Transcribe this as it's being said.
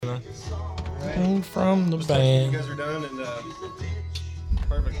from the You band. guys are done and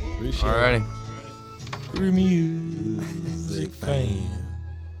perfect. Alrighty. We're music fan.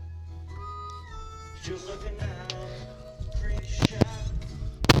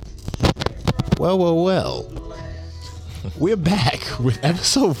 Well. We're back with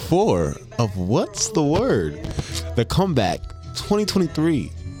episode 4 of What's the Word? The Comeback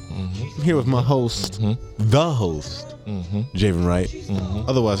 2023. I'm here with my host, the host, Javen Wright,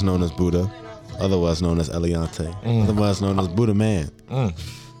 otherwise known as Buddha, otherwise known as Eliante, otherwise known as Buddha Man. And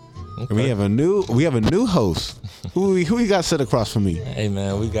we have a new host. Who we got sit across from me? Hey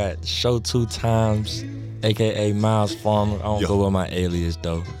man, we got Show 2 Times, aka Miles Farmer. I don't go with my alias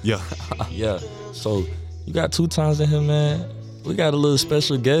though. Yeah. Yeah. So you got 2 Times in here, man. We got a little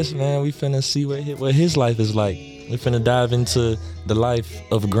special guest, man. We finna see what his life is like. We finna dive into the life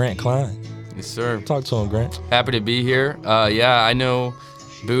of Grant Klein. Yes, sir. Talk to him, Grant. Happy to be here. Yeah, I know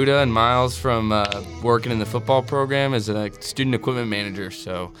Buddha and Miles from working in the football program as a student equipment manager.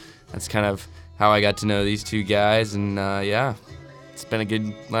 So that's kind of how I got to know these two guys. And yeah, it's been a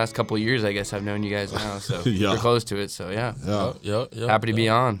good last couple of years, I guess. I've known you guys now. So Yeah. we're close to it. So yeah, Yep. happy to be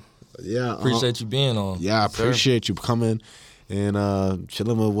on. Yeah. Appreciate you being on. Yeah, I appreciate you coming and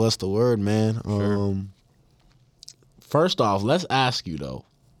chilling with What's the Word, man. First off, let's ask you though.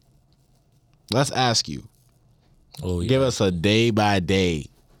 Oh yeah. Give us a day by day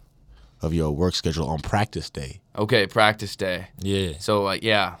of your work schedule on practice day. Okay, practice day. Yeah. So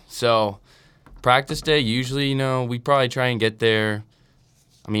so practice day, usually, we probably try and get there,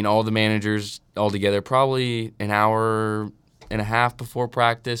 all the managers all together, probably an hour and a half before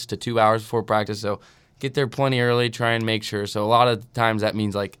practice to 2 hours before practice. So get there plenty early, try and make sure. So a lot of times that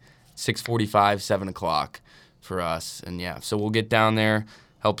means like 6:45, 7 o'clock for us. And yeah, so we'll get down there,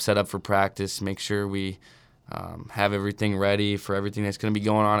 help set up for practice, make sure we have everything ready for everything that's going to be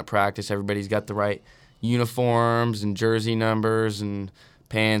going on at practice. Everybody's got the right uniforms and jersey numbers and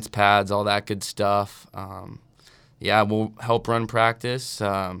pants, pads, all that good stuff. Yeah, we'll help run practice,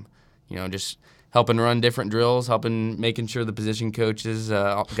 just helping run different drills, making sure the position coaches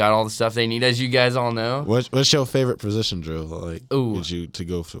got all the stuff they need, as you guys all know. What's your favorite position drill like to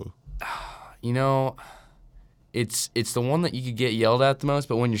go through? It's the one that you could get yelled at the most,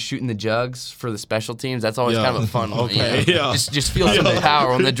 but when you're shooting the jugs for the special teams, that's always kind of a fun one. Just feel some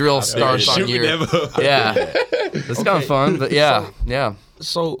power when the drill starts on you. Yeah, it's kind of fun, but yeah.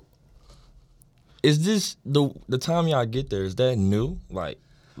 So is this the time y'all get there? Is that new? Like,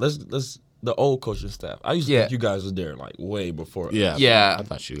 let's the old coaching staff. I used to think you guys were there like way before. Yeah. I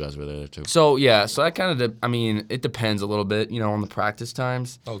thought you guys were there too. So that kind of, it depends a little bit, on the practice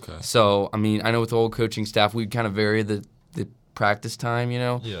times. Okay. So, I know with the old coaching staff, we kind of vary the practice time,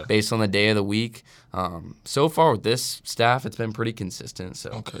 based on the day of the week. So far with this staff, it's been pretty consistent. So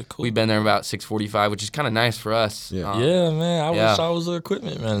okay, cool. We've been there about 6:45, which is kind of nice for us. Man. I wish I was an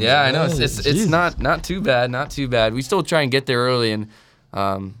equipment manager. Yeah, I know. It's not too bad. We still try and get there early and.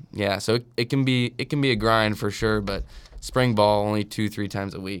 So it can be a grind for sure, but spring ball only 2-3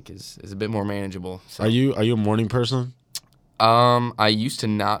 times a week is a bit more manageable. So. Are you a morning person? I used to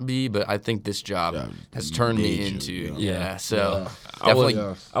not be, but I think this job has turned me into.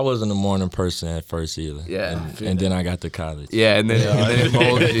 Definitely. I wasn't a morning person at first either. Yeah, and then I got to college. Yeah, and then it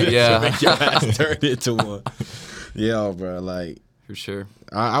molded you. Yeah, Your ass turned into one. Yeah, bro. Like for sure.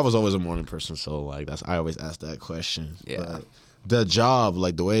 I was always a morning person, so like I always ask that question. Yeah. But the job,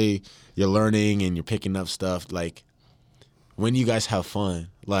 like the way you're learning and you're picking up stuff, like when you guys have fun,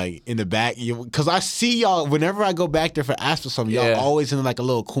 like in the back, because I see y'all whenever I go back there for ask for something, y'all always in like a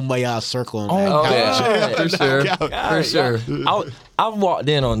little kumbaya circle. For sure. I've walked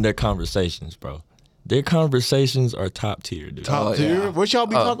in on their conversations, bro. Their conversations are top tier, dude. Top tier? What y'all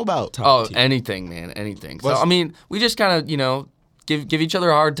be talking about? Top tier. Anything, man, anything. So we just kind of give each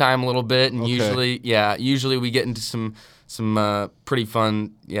other a hard time a little bit, and usually we get into some pretty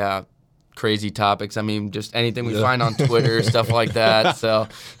fun, crazy topics. Just anything we find on Twitter, stuff like that. So,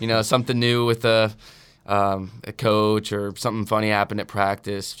 something new with a coach or something funny happened at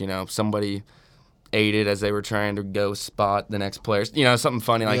practice. Somebody ate it as they were trying to go spot the next players. Something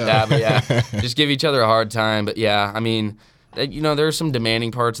funny like that. But just give each other a hard time. But there are some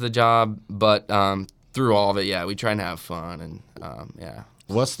demanding parts of the job, but through all of it, we try and have fun and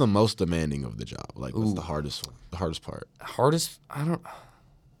What's the most demanding of the job? Like, what's the hardest one? The hardest part? I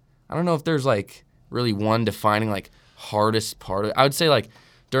don't know if there's like really one defining like hardest part of it. I would say like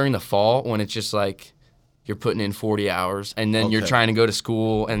during the fall when it's just like you're putting in 40 hours and then you're trying to go to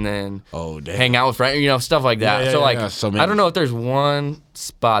school and then hang out with friends, stuff like that. I don't know if there's one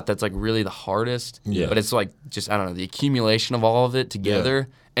spot that's like really the hardest, but it's like just, I don't know, the accumulation of all of it together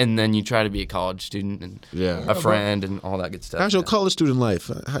and then you try to be a college student and a friend and all that good stuff. How's your college student life?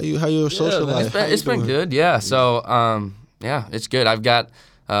 How your social life? It's been good, yeah. So, yeah, it's good. I've got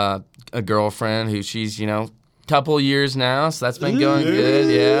a girlfriend who she's, couple years now, so that's been going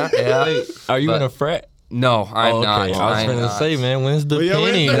good. Yeah. Wait, are you in a frat? No, I'm not. I was going to say, man, when's the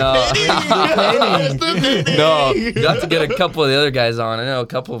penny? No, you have to get a couple of the other guys on. I know a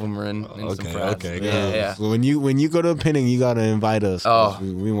couple of them are in some frats. Okay. Yeah. So when you go to a pinning, you gotta invite us. Oh.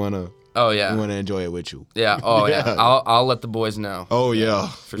 we wanna. Oh yeah. We wanna enjoy it with you. Yeah. Oh yeah. I'll let the boys know. Oh yeah.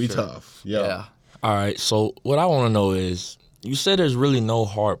 We sure. tough. Yeah. All right, so what I want to know is, you said there's really no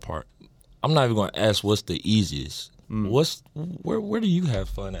hard part. I'm not even going to ask what's the easiest. Where do you have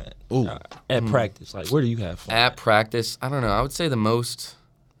fun at? At practice, like where do you have fun? At practice, I don't know. I would say the most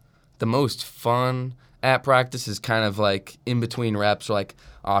fun at practice is kind of like in between reps, or like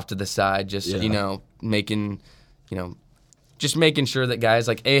off to the side, just making sure that guys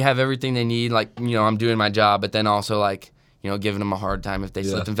like have everything they need. Like I'm doing my job, but then also like giving them a hard time if they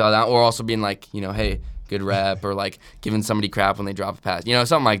slipped and fell down, or also being like hey, good rep, or like giving somebody crap when they drop a pass,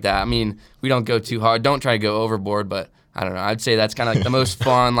 something like that. I mean, we don't go too hard, don't try to go overboard, but I don't know. I'd say that's kind of like the most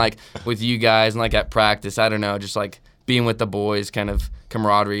fun, like with you guys and like at practice. I don't know, just like being with the boys, kind of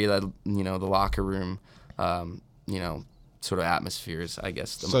camaraderie, that the locker room, sort of atmospheres, I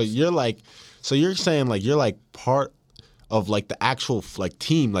guess. So you're saying like you're like part of like the actual like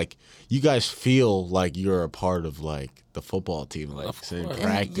team, like you guys feel like you're a part of like the football team, like in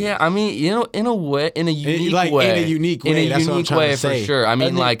practice. Yeah, I mean, in a way, in a unique way. In a unique way. That's what I'm trying to say. For sure. I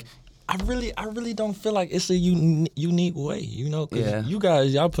mean, like, I really don't feel like it's a unique way, because you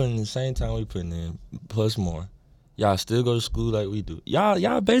guys, y'all putting in the same time we putting in, plus more. Y'all still go to school like we do.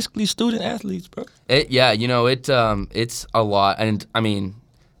 Y'all basically student athletes, bro. It's a lot, and I mean,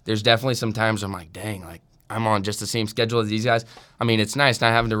 there's definitely some times I'm like, dang, like I'm on just the same schedule as these guys. I mean, it's nice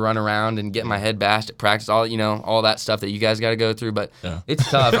not having to run around and get my head bashed at practice, all that stuff that you guys got to go through, but it's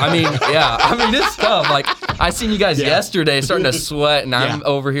tough. I mean, it's tough. Like, I seen you guys yesterday starting to sweat, and I'm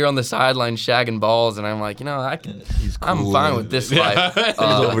over here on the sideline shagging balls, and I'm like, I'm fine with this life. He's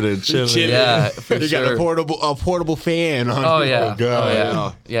over there chilling. Yeah, for you sure. got a portable fan on. Oh, yeah. Oh,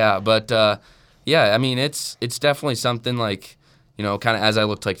 God. Yeah, but, I mean, it's definitely something like, kind of as I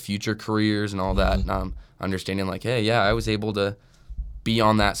look to like future careers and all that, understanding like, hey, I was able to be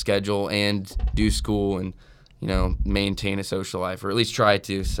on that schedule and do school and, maintain a social life, or at least try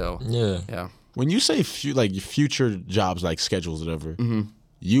to. So, yeah. When you say future jobs, like schedules, whatever,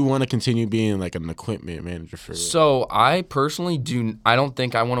 you want to continue being like an equipment manager for? So I personally I don't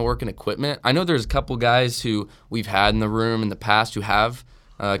think I want to work in equipment. I know there's a couple guys who we've had in the room in the past who have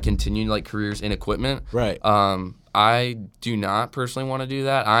continued like careers in equipment. Right. I do not personally want to do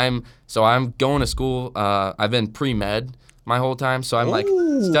that. I'm going to school. I've been pre-med my whole time, so I'm like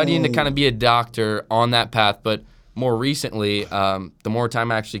studying to kind of be a doctor on that path. But more recently, the more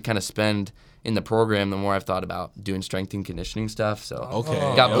time I actually kind of spend in the program, the more I've thought about doing strength and conditioning stuff. So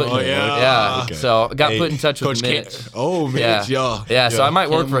got put So got put in touch with Mitch. Mitch, yeah. So I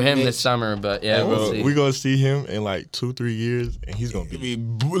might work for him this summer, but we'll see. We're gonna see him in like 2-3 years, and he's gonna be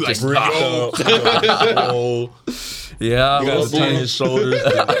like Just- Yeah, we'll see. turn his shoulders.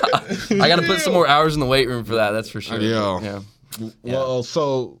 I got to put some more hours in the weight room for that. That's for sure. Yeah. Well,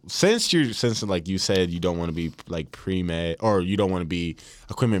 so since like you said you don't want to be like pre-med, or you don't want to be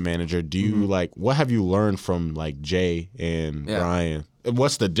equipment manager, do you like, what have you learned from like Jay and Brian?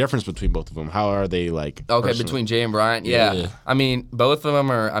 What's the difference between both of them? How are they like? Okay, between Jay and Brian, yeah. I mean, both of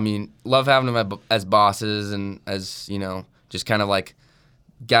them are. I mean, love having them as bosses and as just kind of like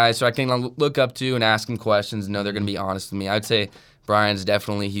guys so I can look up to and ask them questions and know they're going to be honest with me. I'd say Brian's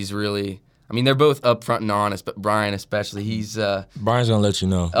definitely, he's really, I mean, they're both upfront and honest, but Brian especially, he's... Brian's going to let you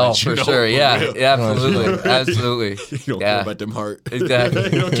know. Oh, for sure, yeah, absolutely, absolutely. You don't care about them heart. Exactly.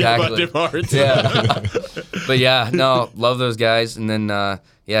 You don't care about them hearts. Yeah. But love those guys. And then,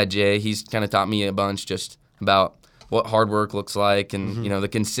 Jay, he's kind of taught me a bunch just about what hard work looks like and, the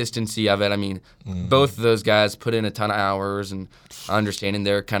consistency of it. I mean, both of those guys put in a ton of hours, and understanding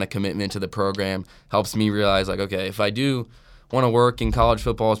their kind of commitment to the program helps me realize, like, okay, if I do want to work in college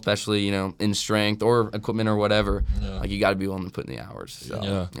football, especially, in strength or equipment or whatever, like, you got to be willing to put in the hours.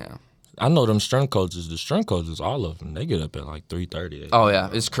 So, I know them strength coaches. The strength coaches, all of them, they get up at like 3:30. Oh yeah,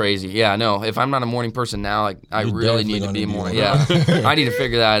 it's crazy. Yeah, no. If I'm not a morning person now, like I You're really definitely need to gonna be be more. one. Yeah, I need to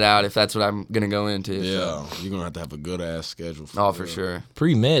figure that out if that's what I'm gonna go into. Yeah, So. you're gonna have a good ass schedule. Oh, for real. sure.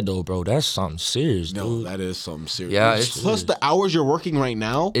 Pre-med though, bro, that's something serious, No, dude. that is something serious. Yeah, it's- plus the hours you're working right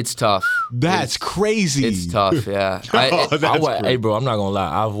now. It's tough. That's crazy. It's tough. Yeah. Hey, bro, I'm not gonna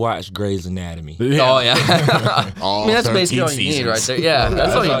lie. I've watched Grey's Anatomy. Oh yeah. I mean, that's 13 basically all you need right there. Yeah,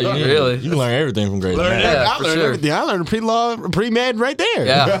 that's all you need, really. You can learn everything from Grey's Anatomy. Yeah, I for learned sure. everything. I learned pre-med right there.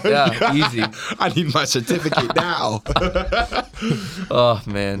 Yeah, easy. I need my certificate now. Oh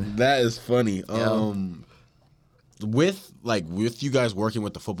man. That is funny. With you guys working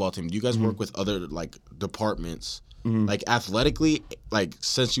with the football team, do you guys work with other like departments, like athletically? Like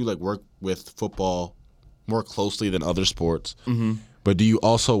since you like work with football more closely than other sports, but do you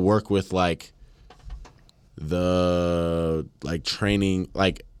also work with like the like training,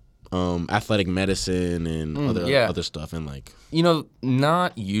 like athletic medicine and yeah. other stuff, and like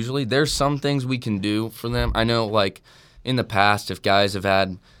Not usually. There's some things we can do for them. I know, like, in the past, if guys have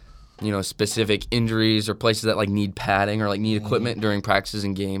had, specific injuries or places that, like, need padding or, like, need equipment during practices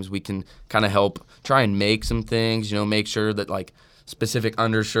and games, we can kind of help try and make some things, make sure that, like, specific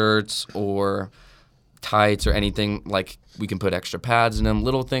undershirts or tights or anything, like, we can put extra pads in them,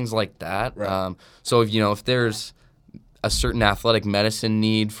 little things like that. Right. So, if there's a certain athletic medicine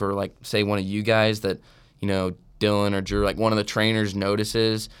need for, like, say, one of you guys that, Dylan or Drew, like one of the trainers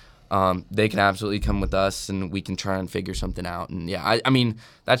notices, they can absolutely come with us and we can try and figure something out. And yeah, I mean,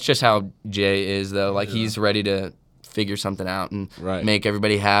 that's just how Jay is though. Like he's ready to figure something out and make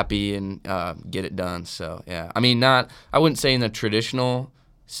everybody happy and get it done. So yeah, I mean, I wouldn't say in the traditional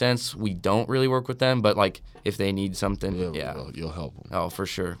sense we don't really work with them, but like if they need something, you'll help them. Oh, for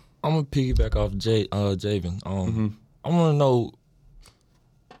sure. I'm gonna piggyback off Javen. I want to know.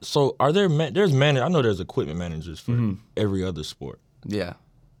 So, are there there's I know there's equipment managers for every other sport. Yeah.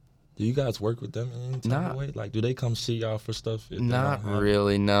 Do you guys work with them in any type of way? Like, do they come see y'all for stuff? Not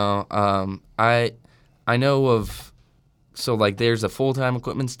really, no. I know of, so like there's a full-time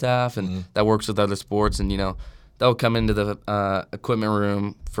equipment staff and that works with other sports, and they'll come into the equipment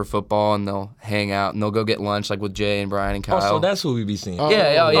room for football and they'll hang out and they'll go get lunch like with Jay and Brian and Kyle. Oh, so that's who we be seeing.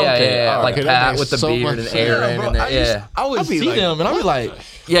 Yeah. Like Okay, that Pat makes with the so beard much and sense. Aaron Bro, and I would see them and I'd be like,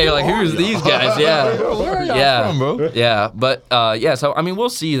 yeah, you're like, who's these guys? Yeah. where are y'all from, bro? Yeah, but so I mean, we'll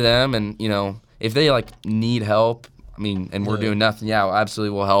see them, and if they like need help, I mean, and we're doing nothing,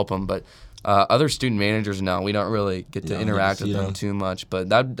 absolutely we'll help them. But other student managers, no, we don't really get to interact with them too much. But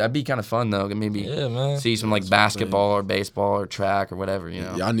that'd be kind of fun though. Maybe see some like basketball or baseball or track or whatever.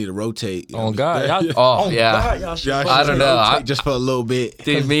 Y'all need to rotate. Oh God! Oh yeah. God, I don't know. Rotate just for a little bit.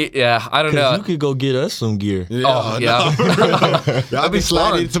 Dude, I don't know. You could go get us some gear. Oh yeah. Y'all be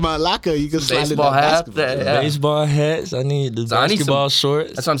sliding fun. into my locker. You can slide into Baseball hat. basketball. Yeah. Baseball hats. I need the I need basketball some-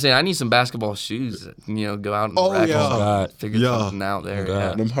 shorts. That's what I'm saying. I need some basketball shoes. Go out and Oh, rack yeah. them, Oh, God. figure something out there. God.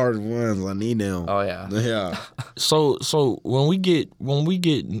 Yeah. Them hard ones. I need them. Oh yeah. Yeah. So when we get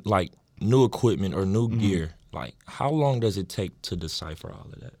like new equipment or new gear, like how long does it take to decipher all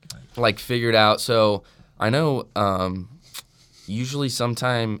of that? Like figured out. So I know usually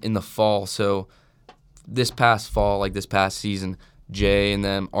sometime in the fall. So this past fall, like this past season, Jay and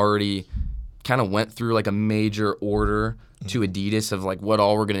them already kind of went through like a major order to Adidas of like what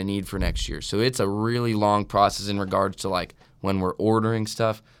all we're gonna need for next year. So it's a really long process in regards to like when we're ordering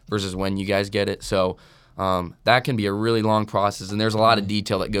stuff versus when you guys get it. So that can be a really long process, and there's a lot of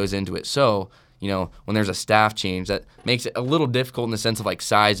detail that goes into it. So, when there's a staff change, that makes it a little difficult in the sense of like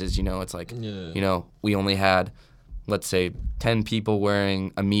sizes. It's like, we only had, let's say, 10 people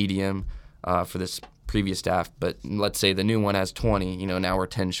wearing a medium for this previous staff, but let's say the new one has 20, now we're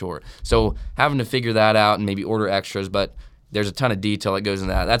 10 short. So having to figure that out and maybe order extras, but there's a ton of detail that goes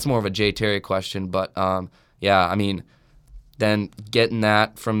into that. That's more of a Jay Terry question, but I mean, then getting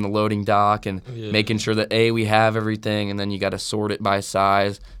that from the loading dock and making sure that we have everything, and then you got to sort it by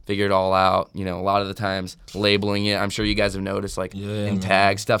size, figure it all out. A lot of the times labeling it. I'm sure you guys have noticed, like in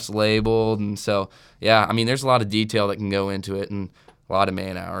tag stuff's labeled, and so I mean, there's a lot of detail that can go into it and a lot of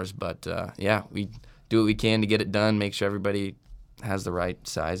man hours. But we do what we can to get it done, make sure everybody has the right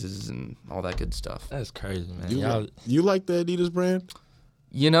sizes and all that good stuff. That's crazy, man. You like the Adidas brand?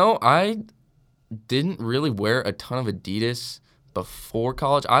 I didn't really wear a ton of Adidas before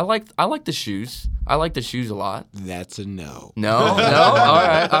college. I like the shoes. I like the shoes a lot. That's a no. No. All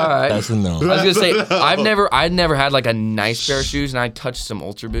right. That's a no. I was gonna say I'd never had like a nice pair of shoes, and I touched some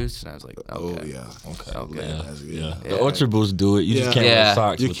Ultra Boosts, and I was like, okay. Oh yeah. Okay. Yeah, That's good. yeah. The Ultra Boosts do it. You just can't Yeah. wear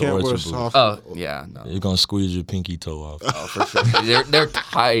socks You with can't the wear Ultra Boosts. soft. Oh yeah, no. You're gonna squeeze your pinky toe off. Oh, for sure. They're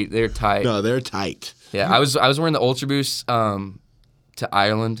tight. They're tight. No, they're tight. Yeah, I was wearing the Ultra Boosts to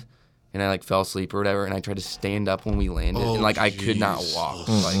Ireland, and I like fell asleep or whatever, and I tried to stand up when we landed, and like I could not walk.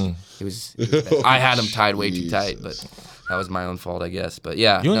 Like it was bad. I had them tied way too tight, but that was my own fault, I guess. But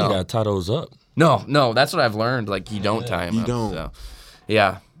yeah, You no. only gotta tie those up. No, that's what I've learned. Like you don't tie them You up. don't. So,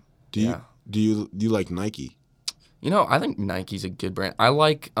 yeah. Do you like Nike? You know, I think Nike's a good brand. I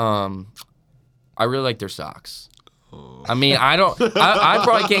really like their socks. I mean, I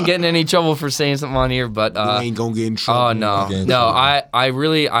probably can't get in any trouble for saying something on here, but You ain't gonna get in trouble. oh no, Against no, you. I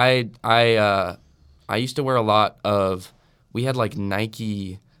really I used to wear a lot of. We had like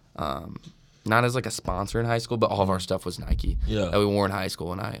Nike, not as like a sponsor in high school, but all of our stuff was Nike. Yeah. That we wore in high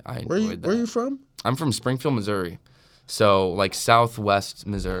school, and I enjoyed that. Where you from? I'm from Springfield, Missouri, so like Southwest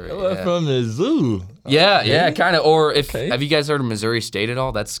Missouri. We're Yeah. from the zoo. Yeah, kind of. Or Okay. have you guys heard of Missouri State at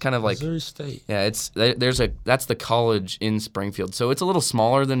all? That's kind of like. Missouri State. Yeah, that's the college in Springfield, so it's a little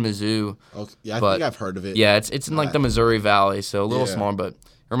smaller than Mizzou. Okay. Yeah, I But- think I've heard of it. Yeah, it's in like the Missouri Valley, so a little Yeah. smaller, but it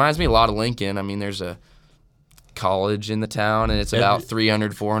reminds me a lot of Lincoln. I mean, there's a college in the town, and it's about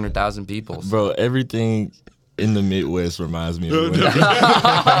 300, 400,000 people. So. Bro, everything in the Midwest reminds me of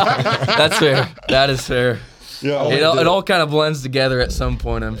That's fair. That is fair. Yeah. It all kind of blends together at some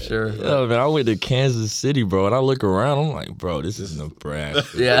point, I'm sure. Yeah, man, I went to Kansas City, bro, and I look around. I'm like, bro, this is Nebraska.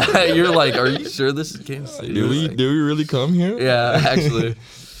 Yeah, you're like, are you sure this is Kansas City? Did we really come here? Yeah, actually.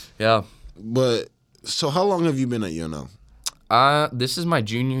 Yeah. But so how long have you been at UNL? This is my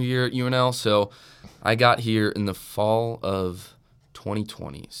junior year at UNL, so I got here in the fall of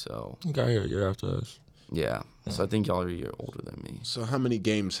 2020. So You got here a year after us. yeah, so I think y'all are a year older than me. So how many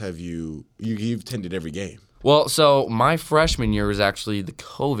games have you've attended every game? Well, so my freshman year was actually the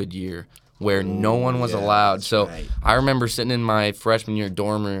COVID year where no one was yeah, allowed. that's So right. I remember sitting in my freshman year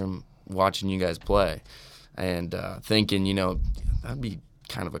dorm room watching you guys play and thinking, that'd be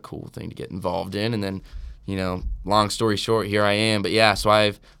kind of a cool thing to get involved in. And then, long story short, here I am. But yeah, so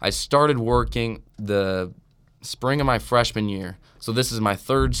I started working the spring of my freshman year. So this is my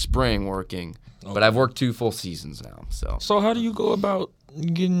third spring working, but I've worked 2 full seasons now. So how do you go about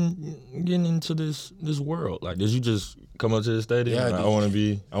getting into this world? Like, did you just come up to the stadium? Yeah, like, did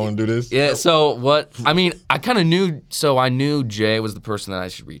I want to do this. Yeah, so I kind of knew, I knew Jay was the person that I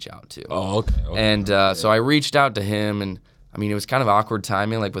should reach out to. Oh, okay. And so I reached out to him, and I mean, it was kind of awkward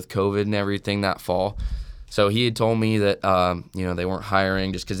timing, like with COVID and everything that fall. So he had told me that, they weren't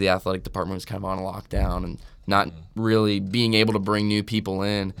hiring just because the athletic department was kind of on a lockdown and not really being able to bring new people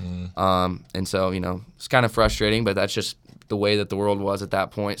in. And so, it's kind of frustrating, but that's just the way that the world was at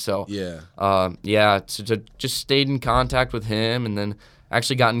that point. So, so just stayed in contact with him, and then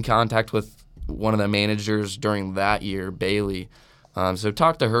actually got in contact with one of the managers during that year, Bailey. So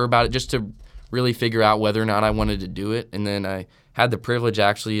talked to her about it just to really figure out whether or not I wanted to do it. And then I had the privilege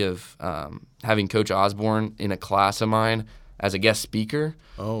actually of having Coach Osborne in a class of mine as a guest speaker.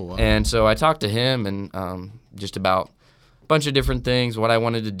 Oh, wow. And so I talked to him and just about a bunch of different things, what I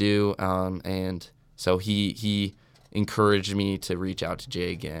wanted to do. And so he encouraged me to reach out to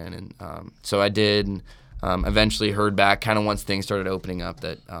Jay again. And so I did, and eventually heard back kind of once things started opening up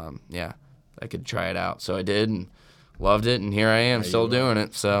that, I could try it out. So I did and loved it, and here I am still doing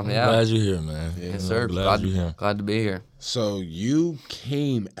it. So, yeah. Glad you're here, man. Yes, sir. Glad you're here. Glad to be here. So you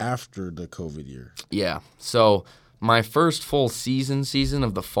came after the COVID year. Yeah. So my first full season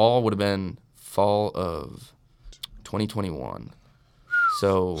of the fall would have been fall of 2021.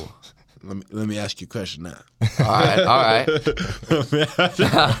 So Let me ask you a question now. all right. Let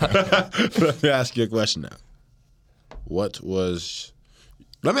me ask you a question now.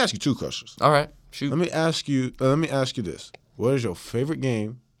 Let me ask you 2 questions. All right. Shoot. Let me ask you this. What is your favorite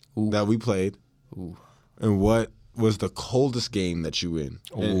game that we played? Ooh. And what was the coldest game that you in?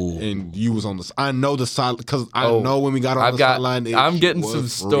 Ooh. And you was on the. I know the side because I know when we got on the sideline. I'm getting was some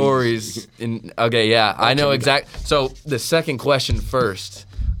freezing. stories. I know exact. So the second question first.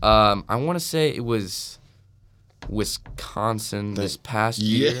 I want to say it was Wisconsin this past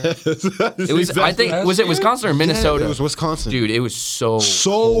year. Yes. It was. I think was it Wisconsin or Minnesota? It was Wisconsin. Dude, it was so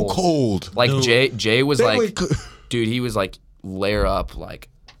cold. Like Dude. Jay was They like, went co- dude, he was like layer up like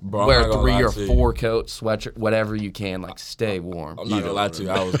Bro, I'm wear not gonna 3 lie or to you. 4 coats, sweatshirt, whatever you can. Like, stay warm. I'm not gonna lie to you.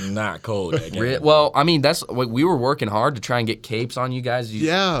 I was not cold that game. Well, I mean, that's like, we were working hard to try and get capes on you guys. You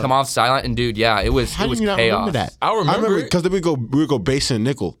Yeah. come off silent, and dude, yeah, it was How it was do you not chaos. remember that? I remember because then we would go base and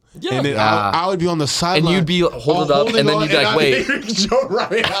nickel. Yeah. And then Yeah. I would be on the sideline. you'd be holding up, and then you'd be like, wait. Jump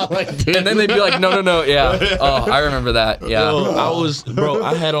right out like this. And then they'd be like, no, yeah. Oh, I remember that. Yeah. Yo,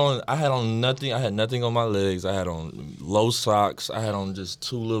 I had on nothing. I had nothing on my legs. I had on low socks. I had on just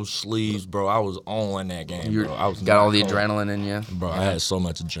 2 little sleeves, bro. I was on that game, You bro. I was got not all the cold. adrenaline in you. Bro, I had so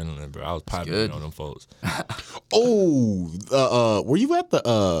much adrenaline, bro. I was popping good. on them folks. Were you at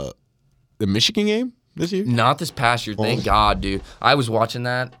the Michigan game this year? Not this past year, thank God, dude. I was watching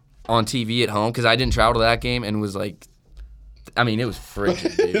that on TV at home because I didn't travel to that game and was like, I mean, it was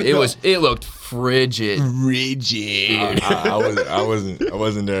frigid, dude. It looked frigid. Rigid. I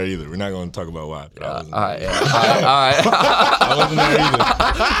wasn't there either. We're not gonna talk about why. But I wasn't All right, yeah. All right. I wasn't there either.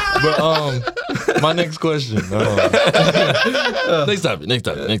 But my next question. Next topic.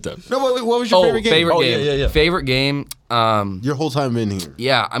 No, what was your favorite game? Favorite Oh, game. yeah. Favorite game. Your whole time in here.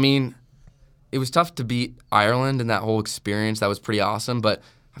 Yeah, I mean, it was tough to beat Ireland and that whole experience. That was pretty awesome. But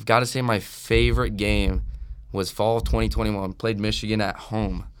I've got to say my favorite game was fall of 2021. Played Michigan at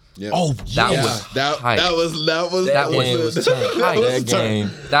home. Yeah. Oh, That yeah. was that hype. was That game was was tight. That game.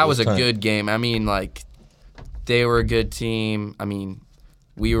 That was a tight. good game. I mean, like, they were a good team. I mean,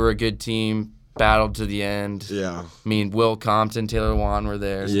 we were a good team. Battled to the end. Yeah. I mean, Will Compton, Taylor Wan were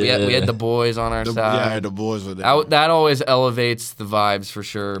there. So we Yeah. had the boys on our side. The boys were there. That always elevates the vibes for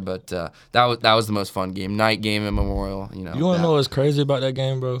sure. But that was the most fun game. Night game in Memorial. You know. You wanna know what's crazy about that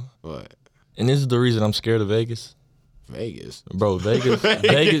game, bro? What? And this is the reason I'm scared of Vegas. Vegas. Bro, Vegas.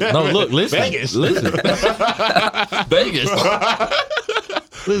 No, look, listen. Vegas. Listen. Vegas.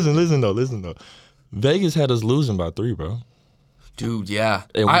 Listen though. Vegas had us losing by 3, bro. Dude, yeah.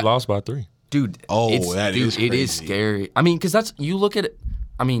 And we lost by 3. Dude, Oh, it is crazy. scary. I mean, because you look at it,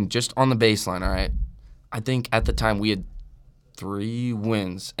 I mean, just on the baseline, all right? I think at the time we had 3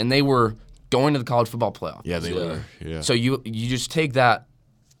 wins, and they were going to the college football playoff. Yeah, they were. Yeah. So you just take that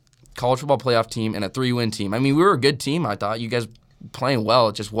college football playoff team and a 3-win team. I mean, we were a good team, I thought. You guys playing well.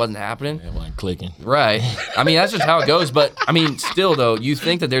 It just wasn't happening. It wasn't clicking. Right. I mean, that's just how it goes. But, I mean, still, though, you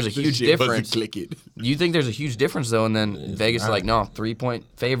think that there's a huge Shit wasn't difference. clicking. You think there's a huge difference, though, and then Vegas is like, no, 3-point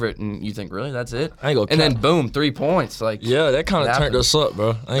favorite, and you think, really, that's it? I ain't gonna and then, cap. boom, 3 points. Like, Yeah, that kind of It turned happened. us up,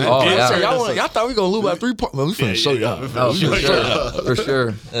 bro. I ain't Oh, gonna yeah. say, y'all thought we gonna lose by 3 points. Man, we finna show y'all. oh, for sure. For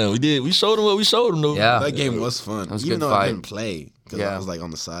sure. Yeah, we did. We showed them what we showed them, though. Yeah. That game was fun. was a Even good though I fight. didn't play because Yeah. I was like on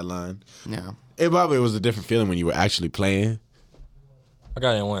the sideline. Yeah. It probably was a different feeling when you were actually playing. I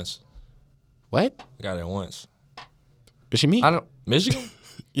got in once. What? I got in once. What you mean? I don't. Michigan,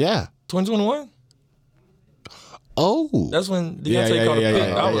 Yeah. 2021. Oh. That's when Deontay Yeah, caught a yeah, pick.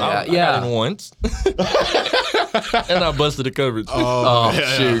 yeah, I yeah. got in once, and I busted the coverage. Oh,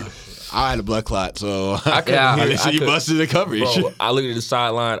 shoot. I had a blood clot, so I couldn't Yeah. hear. so I you could- busted the coverage. Bro, I looked at the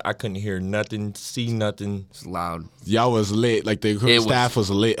sideline. I couldn't hear nothing, see nothing. It's loud. Y'all was lit. Like the was- staff was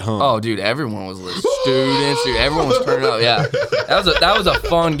lit, huh? Oh, dude, everyone was lit. Students, dude, everyone was turning up. Yeah. That was a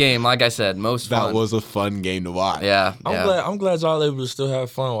fun game, like I said. Most fun. that was a fun game to watch. Yeah. I'm glad y'all able to still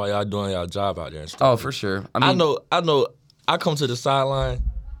have fun while y'all doing y'all job out there and stuff. Oh, for sure. I mean, I know. I come to the sideline,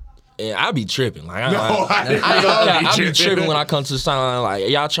 and I be tripping. Like I be tripping when I come to the sideline. Like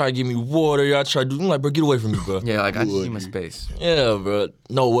y'all try to give me water, y'all try to do. I'm like, bro, get away from me, bro. yeah, like I just need my space. Yeah, bro.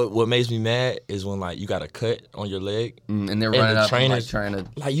 No, what makes me mad is when like you got a cut on your leg, And they're And running the up and, like, trainers- trying to.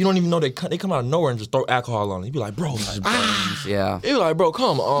 like you don't even know they come out of nowhere and just throw alcohol on it. You be like, bro, like, Yeah. you be like, bro,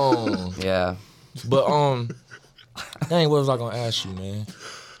 come on. Yeah. But dang, what was I gonna ask you, man?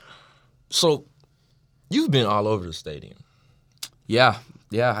 So, you've been all over the stadium. Yeah.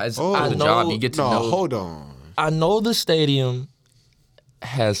 Yeah. As Oh, the no, job, you get to No, know. hold on. I know the stadium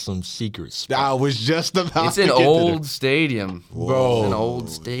has some secret spots. I was just about It's to an get to old stadium. Bro. It's an old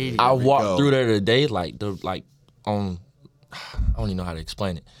stadium. I we walked go. through there today, like I don't even know how to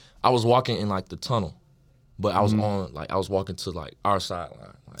explain it. I was walking in like the tunnel, but I was I was walking to like our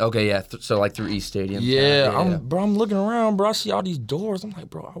sideline. Like, Okay, yeah. So like through East Stadium. yeah, I'm looking around, bro. I see all these doors. I'm like,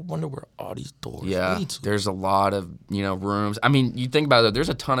 bro, I wonder where all these doors Yeah, lead to. there's a lot of rooms. I mean, you think about it. There's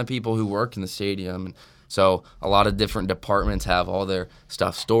a ton of people who work in the stadium, and so a lot of different departments have all their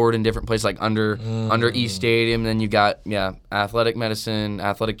stuff stored in different places, like under East Stadium. Then you got athletic medicine,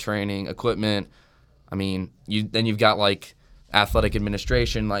 athletic training, equipment. I mean, you've got like athletic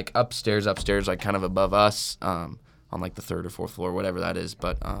administration, like upstairs, like kind of above us, on like the 3rd or 4th floor, whatever that is.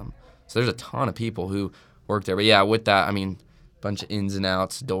 But so there's a ton of people who work there. But yeah, with that, I mean, bunch of ins and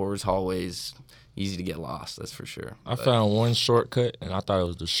outs, doors, hallways. Easy to get lost, that's for sure. I found one shortcut, and I thought it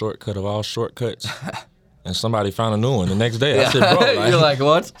was the shortcut of all shortcuts. And somebody found a new one the next day. I said, bro, like, You're like,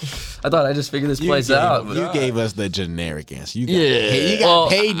 what? I thought I just figured this place out. But You gave us the generic answer. You got, Yeah. you got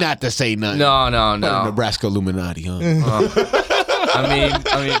paid not to say nothing. no. Nebraska Illuminati, huh? I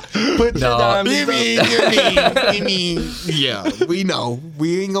mean, Put no. you mean, yeah, we know.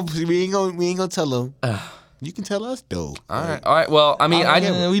 We ain't gonna tell them. You can tell us though. All right. Well, I mean,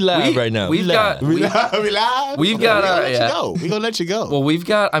 we live right now. We've We got. live. We live. We've got, We gonna let you go. Well, we've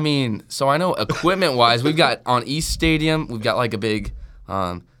got. I mean, so I know equipment-wise, we've got on East Stadium. We've got like a big,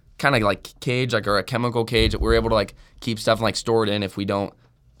 kind of like cage, like or a chemical cage that we're able to like keep stuff and like store it in if we don't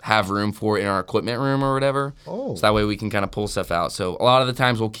have room for it in our equipment room or whatever. Oh. So that way we can kind of pull stuff out. So a lot of the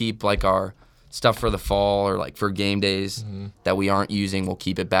times we'll keep like our stuff for the fall or like for game days that we aren't using. We'll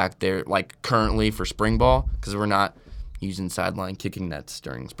keep it back there like currently for spring ball because we're not using sideline kicking nets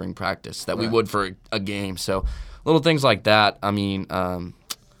during spring practice that we would for a game. So little things like that. I mean,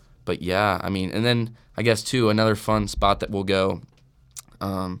 but yeah, I mean, and then I guess too, another fun spot that we'll go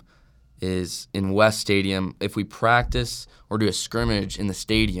is in West Stadium. If we practice or do a scrimmage in the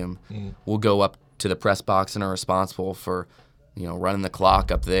stadium, we'll go up to the press box and are responsible for, running the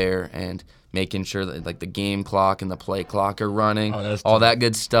clock up there and making sure that like the game clock and the play clock are running, that's all tough. that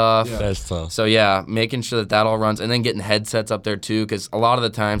good stuff. Yeah. That's tough. So yeah, making sure that all runs, and then getting headsets up there too, because a lot of the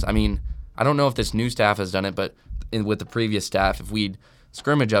times, I mean, I don't know if this new staff has done it, but with the previous staff, if we'd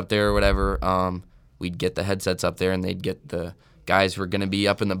scrimmage up there or whatever, we'd get the headsets up there, and they'd get the guys who are going to be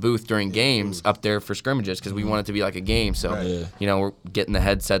up in the booth during games up there for scrimmages because we want it to be like a game. So, we're getting the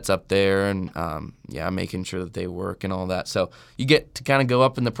headsets up there and, making sure that they work and all that. So you get to kind of go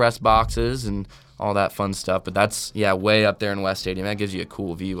up in the press boxes and all that fun stuff. But that's, way up there in West Stadium. That gives you a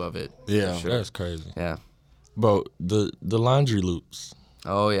cool view of it. Yeah. for sure. That's crazy. Yeah. Bro, the laundry loops.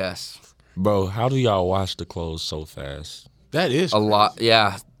 Oh, yes. Bro, how do y'all wash the clothes so fast? That is A lot.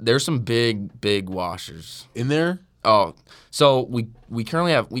 Yeah. There's some big washers. in there. Oh, so we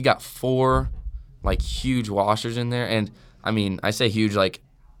currently we got 4 like huge washers in there, and I mean I say huge like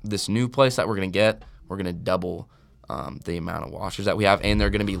this new place that we're gonna double the amount of washers that we have, and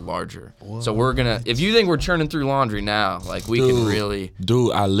they're gonna be larger. Whoa. So we're gonna if you think we're churning through laundry now, like we can really.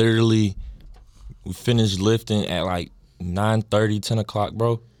 Dude, I literally we finished lifting at like 9:30, 10 o'clock,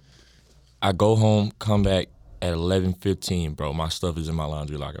 bro. I go home, come back at 11:15, bro. My stuff is in my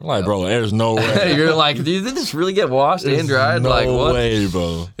laundry locker. I'm like, bro, there's no way. You're like, dude, did this really get washed and dried? No like what? way,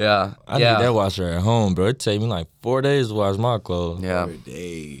 bro. Yeah, I need that washer at home, bro. It take me like 4 days to wash my clothes. Yeah. 4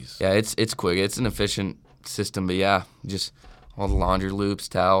 days. Yeah, it's quick. It's an efficient system, but yeah, just all the laundry loops,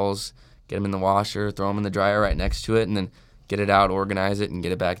 towels, get them in the washer, throw them in the dryer right next to it, and then get it out, organize it, and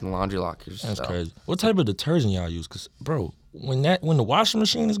get it back in the laundry lockers. That's crazy. What type of detergent y'all use? Cause, bro, when the washing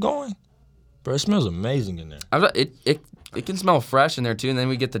machine is going, bro, it smells amazing in there. It can smell fresh in there too, and then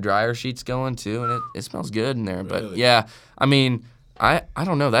we get the dryer sheets going too, and it smells good in there. But Really? yeah, I mean, I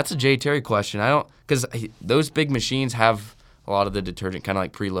don't know. That's a Jay Terry question. I don't because those big machines have a lot of the detergent kind of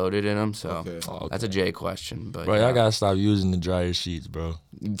like preloaded in them, so that's a Jay question. But Bro, yeah. y'all gotta stop using the dryer sheets, bro.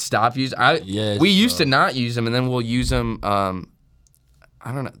 Stop using. Yes, we used to not use them, and then we'll use them. I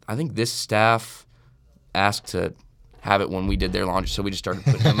don't know. I think this staff asked to have it when we did their laundry, so we just started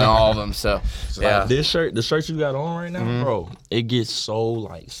putting them in all of them. So yeah, Like the shirt you got on right now, bro, it gets so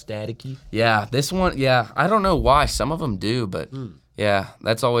like staticky. yeah. This one, yeah. I don't know why some of them do, but yeah,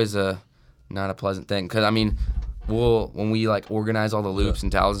 that's always not a pleasant thing. Because I mean, when we like organize all the loops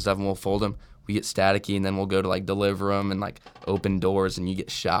and towels and stuff, and we'll fold them, we get staticky, and then we'll go to like deliver them and like open doors, and you get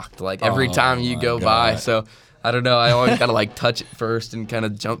shocked like every time you go by. So I don't know. I always gotta like touch it first and kind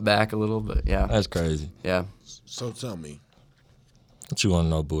of jump back a little, but yeah, That's crazy. yeah. So tell me, What you want to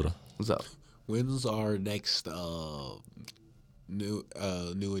know, Buddha? What's up? when's our next new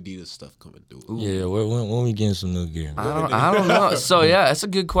Adidas stuff coming through? Yeah, when we getting some new gear? I don't know. So yeah, that's a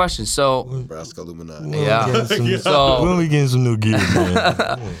good question. So Nebraska Illuminati. yeah, so When we getting some new gear,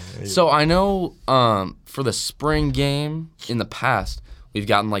 man? so I know for the spring game in the past we've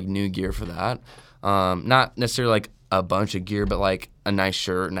gotten like new gear for that. Not necessarily like a bunch of gear, but like a nice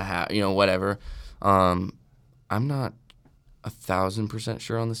shirt and a hat, whatever. I'm not 1,000%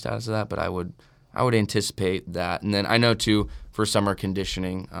 sure on the status of that, but I would anticipate that. And then I know too for summer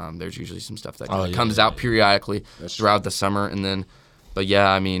conditioning, there's usually some stuff that comes out periodically throughout the summer. And then, but yeah,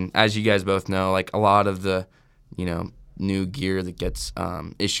 I mean, as you guys both know, like a lot of the, new gear that gets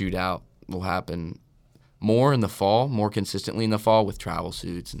issued out will happen more in the fall, more consistently in the fall with travel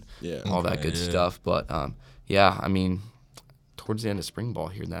suits and all that good stuff. But yeah, I mean, towards the end of spring ball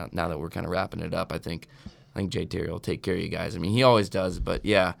here now that we're kind of wrapping it up, I think I think Jay Terry will take care of you guys. I mean, he always does. But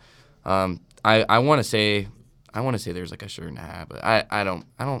yeah, I want to say there's like a shirt and a half, but I don't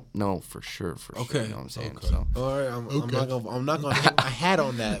know for sure. Okay. You know what I'm saying? Okay. So. All right, I'm not gonna hang my hat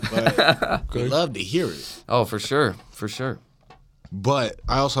on that, but I'd love to hear it. Oh, for sure. But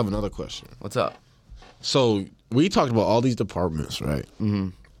I also have another question. What's up? So we talked about all these departments, right? Mm-hmm.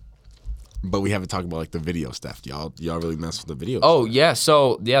 But we haven't talked about like the video stuff. Y'all really mess with the video. Oh stuff. yeah,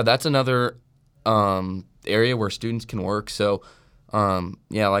 so yeah, that's another area where students can work. So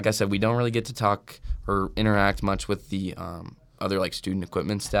yeah, like I said, we don't really get to talk or interact much with the other like student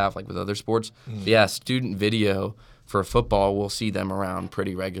equipment staff, like with other sports. But yeah, student video for football, we'll see them around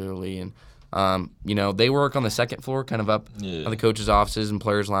pretty regularly, and they work on the second floor, kind of up on the coaches' offices and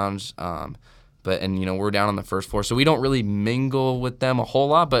players' lounge. But we're down on the first floor, so we don't really mingle with them a whole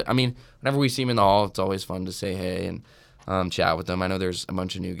lot. But I mean, whenever we see them in the hall, it's always fun to say hey and chat with them. I know there's a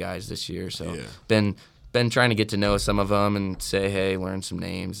bunch of new guys this year, so been trying to get to know some of them and say hey, learn some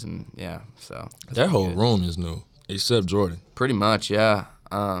names, and yeah. So that whole room is new, except Jordan. Pretty much, yeah.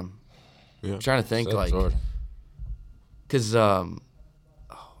 I'm trying to think because I'm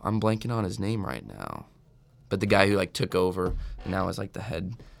blanking on his name right now, but the guy who like took over and now is like the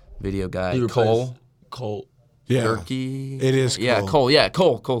head video guy, Cole. Yeah. Durkee. It is Cole. Yeah, Cole. Yeah,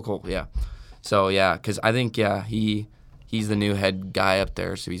 Cole. Yeah. So yeah, because I think he's the new head guy up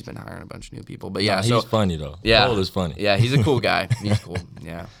there, so he's been hiring a bunch of new people. But yeah, he's funny though. Yeah, Cole is funny. Yeah, he's a cool guy. He's cool.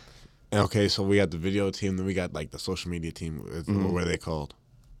 Yeah. Okay, so we got the video team, then we got like the social media team. What are they called?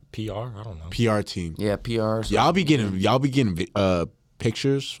 PR? I don't know. PR team. Yeah, PR. So. Y'all be getting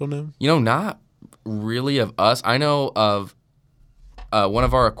pictures from them? Not really of us. I know of one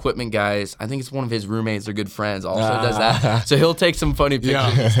of our equipment guys. I think it's one of his roommates or good friends also does that. So he'll take some funny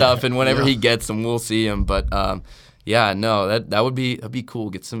pictures and stuff, and whenever he gets them, we'll see them. But that would be cool.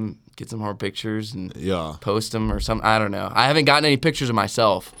 Get some hard pictures and post them or something. I don't know. I haven't gotten any pictures of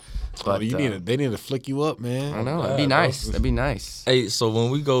myself. But they need to flick you up, man. I know. That'd be nice. That'd be nice. Hey, so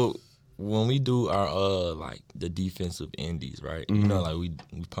when we do our like the defensive indies, right? Mm-hmm. Like we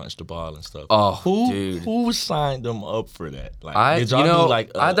punch the ball and stuff. Oh, dude, who signed them up for that? Like, did y'all do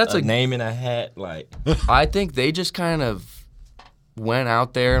like that's a name in a hat? Like, I think they just kind of went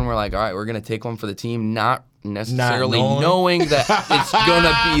out there and were like, all right, we're gonna take one for the team, not necessarily knowing that it's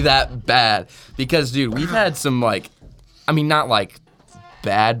gonna be that bad. Because, dude, we've had some not like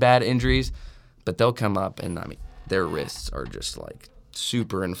bad injuries, but they'll come up and their wrists are just like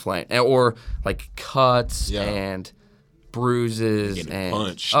super inflamed, or like cuts and bruises and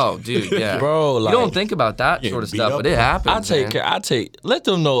punched. Oh, dude, yeah, bro. You don't think about that sort of stuff, but it happens. I take. Let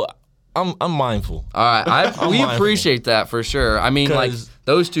them know. I'm mindful. All right, we mindful. Appreciate that for sure. I mean, like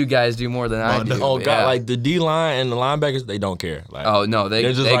those two guys do more than I do. Oh God, like the D line and the linebackers, they don't care. Like, oh no,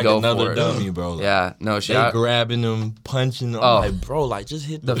 they're just like go another for it. Dummy, bro. Like, yeah, no shit. They grabbing them, punching them. Like, bro, like just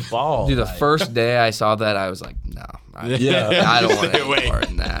hit the ball. Dude, the first day I saw that, I was like, no, I don't want any part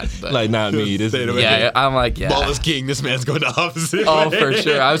in that. But like, not me. This yeah, I'm like, yeah. Ball is king. This man's going the opposite. Oh, for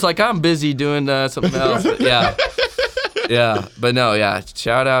sure. I was like, I'm busy doing something else. But yeah. Yeah, but no, yeah.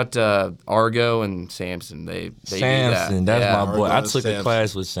 Shout out Argo and Samson. They Samson, do that. that's my boy. Argo I took a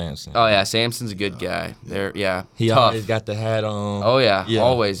class with Samson. Oh yeah, Samson's a good guy. He tough. always got the hat on. Oh yeah,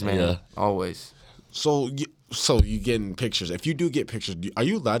 always, man. Yeah. Always. So you getting pictures? If you do get pictures, are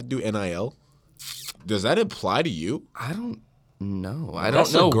you allowed to do NIL? Does that apply to you? I don't know.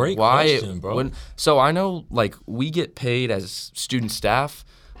 That's a great question, bro. So I know, like, we get paid as student staff,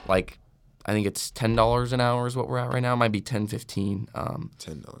 like. I think it's $10 an hour is what we're at right now. It might be $10, $15. $10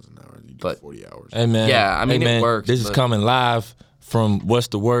 an hour. You do 40 hours. Hey man. Yeah, I mean, it works. This is coming live from What's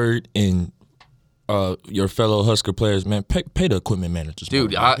the Word and your fellow Husker players, man. Pay the equipment managers,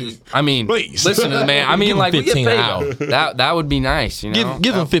 dude. I mean, please listen to the man. I mean, like, we get paid. That would be nice, you know.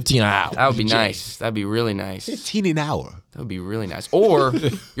 Give them 15 an hour. That would be nice. That'd be really nice. 15 an hour. That would be really nice. Or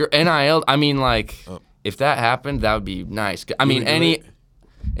your NIL. I mean, like, if that happened, that would be nice. I mean,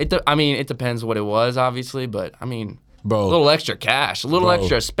 it depends what it was, obviously, but I mean, bro, a little extra cash, a little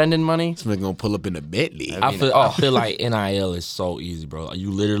extra spending money. Somebody gonna pull up in a Bentley. I feel like NIL is so easy, bro.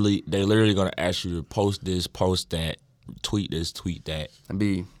 They're literally gonna ask you to post this, post that, tweet this, tweet that,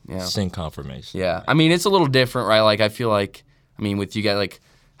 and send confirmation. Yeah, I mean, it's a little different, right? Like, I feel like, with you guys, like,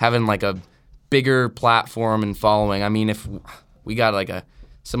 having like a bigger platform and following. I mean, if we got like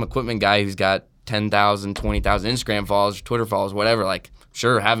some equipment guy who's got 10,000, 20,000 Instagram followers, Twitter followers, whatever, like,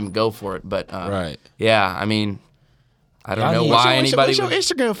 sure, have him go for it. But right, yeah, I mean, I don't know why anybody. What's your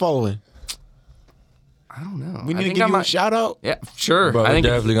Instagram following? I don't know. We I need to think give I you a might- shout out. Yeah, sure. Bro, I we're think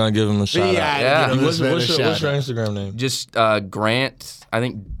definitely gonna give him a shout Yeah, out. Yeah. give What's this man a your shout out. Instagram name? just Grant. I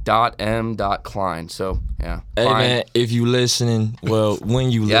think .m.klein. So yeah. Hey Klein. man, if you listening, well,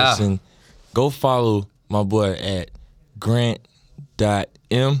 when you Yeah. listen, go follow my boy at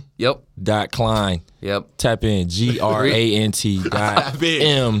grant.m.klein. Yep. Tap in grant.m.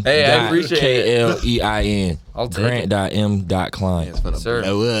 Hey, I appreciate it. KLEIN. I'll take it. Grant.m.klein. Sir.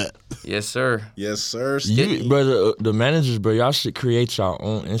 Blow up. Yes, sir. Yes, sir. You, brother, the managers, bro, y'all should create y'all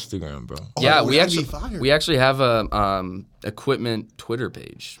own Instagram, bro. Yeah, Oh, we that'd be actually fire. we actually have a equipment Twitter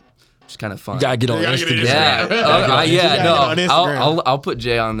page. It's kind of fun. You gotta get on You gotta get Instagram. Yeah, Yeah, yeah, no, on Instagram. I'll put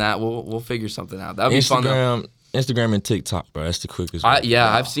Jay on that. We'll figure something out. That'd be fun. Though. Instagram and TikTok, bro. That's the quickest way. Yeah,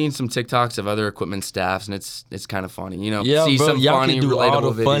 I've seen some TikToks of other equipment staffs, and it's kind of funny. You know, Yeah, see bro, some y'all funny, can do relatable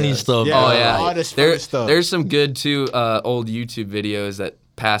all the funny videos. stuff. Yeah. Oh yeah, all this funny stuff. There's some good too old YouTube videos that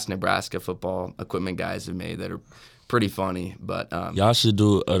past Nebraska football equipment guys have made that are pretty funny. But Y'all should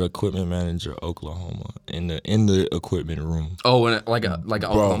do an equipment manager Oklahoma in the equipment room. like an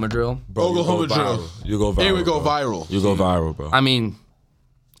Oklahoma drill. Bro, Oklahoma you go viral. drill. You go viral. Here we go bro. viral. You go viral, bro. I mean,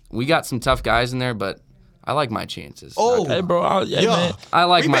 we got some tough guys in there, but I like my chances. Oh. Hey, bro. Hey, Yeah. man. I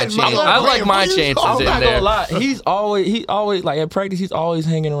like We my made chances. Milo I like Graham. my What are you chances talking in I'm not there. gonna lie. He's always like at practice. He's always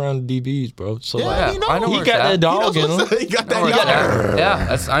hanging around the DBs, bro. So Yeah, like, I know he where got it's that at. dog in him. He got I know where it's that at.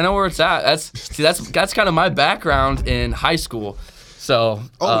 Yeah, I know where it's at. That's kind of my background in high school. So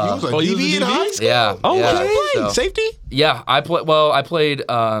Oh, you was a oh, you was a DB in DB? high school? yeah. Oh, yeah, okay. so- Safety? yeah, I played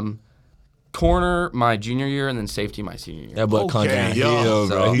corner my junior year and then safety my senior year. That boy come Okay, down yeah. hill,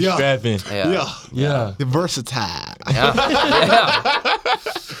 bro. So- He's Yeah. strapping. Yeah. Yeah. Versatile. Yeah.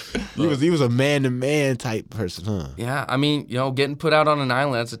 He was a man-to-man type person, huh? Yeah, I mean, getting put out on an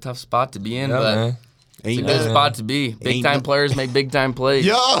island, that's a tough spot to be in, Yeah, but man. it's a Ain't good nothing. spot to be. Big time Ain't- players make big time plays.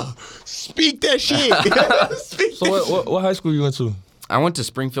 Yo, speak that shit. Speak So that what high school you went to? I went to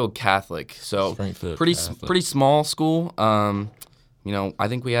Springfield Catholic, so Springfield pretty Catholic. pretty small school. I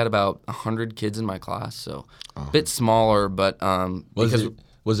think we had about 100 kids in my class, so a bit smaller, but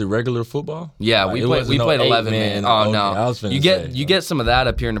Was it regular football? yeah, Like, we it played wasn't no 11 8-man. man. Oh Okay, no, I was finna you say, get some of that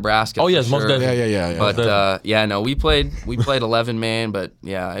up here in Nebraska. Oh, for yes, most sure. definitely. Yeah. But yeah, no, we played 11 man, but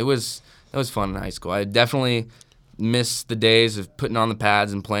yeah, it was fun in high school. I definitely miss the days of putting on the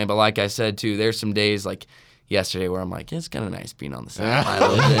pads and playing. But like I said too, there's some days like yesterday where I'm like, it's kind of nice being on the sideline a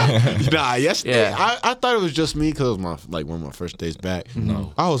little bit. Nah, yesterday Yeah. I thought it was just me because it was one of my first days back.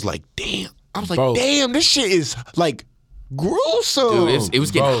 No, I was like, damn. Bro. Damn, this shit is like gruesome. Dude, it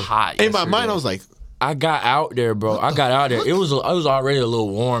was getting Bro, hot. in my yesterday. mind, I was like, I got out there, bro. It was already a little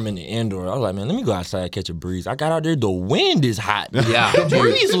warm in the indoor. I was like, man, let me go outside and catch a breeze. I got out there. The wind is hot. Yeah, The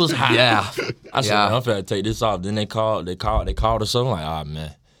breeze was hot. Yeah. I said, Yeah. man, I'm finna take this off. Then they called or something. Like, ah,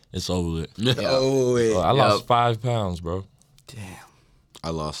 man, it's over with. oh, wait. I lost 5 pounds, bro. Damn,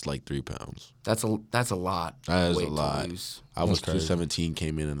 I lost like 3 pounds. that's a lot. That is weight a to lot. lose. I was That's crazy. 217,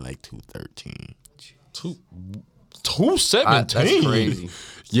 came in at like 213. 217. That's crazy.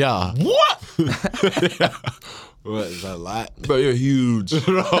 Yeah. What? What, is that a lot? Bro, you're huge.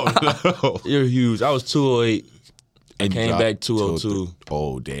 No. You're huge. I was 208. And came dropped back 202.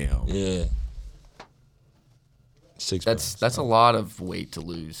 Oh, damn. Yeah. 6 That's pounds. a lot of weight to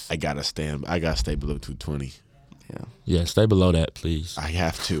lose. I gotta stay below 220. Yeah. Yeah, stay below that, please. I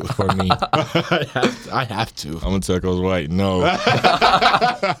have to. For me. I have to. I'm gonna tell Coach White, no.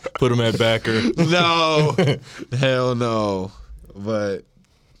 Put him at backer. No. Hell no. But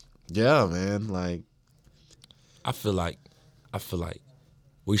yeah, man, like I feel like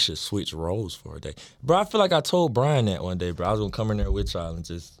we should switch roles for a day. Bro, I feel like I told Brian that one day, bro. I was gonna come in there with y'all and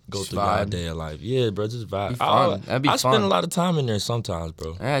just go Just through our vibe. day of life. Yeah, bro, just vibe. Be fun. That'd be I spend fun. a lot of time in there sometimes,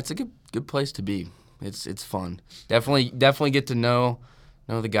 bro. Yeah, it's a good place to be. It's fun. Definitely get to know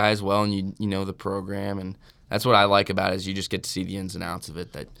the guys well, and you know the program, and that's what I like about it is you just get to see the ins and outs of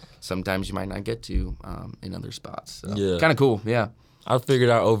it that sometimes you might not get to in other spots. So, Yeah. kind of cool. Yeah. I figured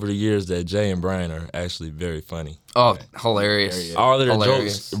out over the years that Jay and Brian are actually very funny. Oh, hilarious! All of their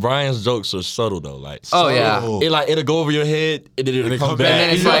Hilarious. jokes, Brian's jokes are subtle though. Like, Oh yeah. it'll go over your head and then it'll come back. And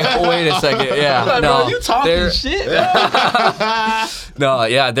then it's like, oh, wait a second, yeah, Like, no, bro, you talking they're- shit. No,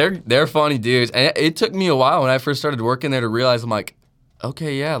 yeah, they're funny dudes, and it took me a while when I first started working there to realize I'm like,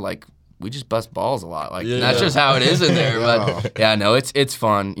 okay, yeah, like we just bust balls a lot, like Yeah. that's just how it is in there. But yeah, no, it's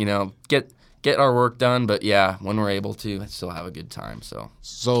fun, get our work done, but yeah, when we're able to, still have a good time.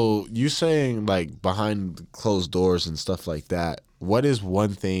 So you saying like behind closed doors and stuff like that, what is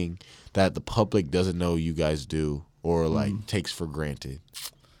one thing that the public doesn't know you guys do or like takes for granted?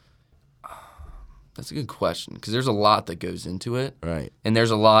 That's a good question because there's a lot that goes into it. Right. And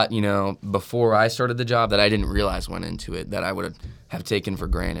there's a lot, before I started the job that I didn't realize went into it that I would have taken for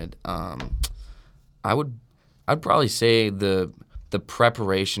granted. I'd probably say the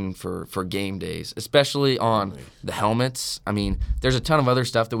preparation for game days, especially on the helmets. I mean, there's a ton of other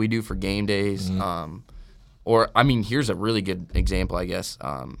stuff that we do for game days. Here's a really good example, I guess,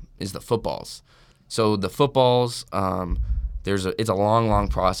 is the footballs. So the footballs, it's a long, long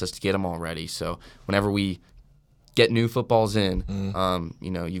process to get them all ready. So whenever we get new footballs in,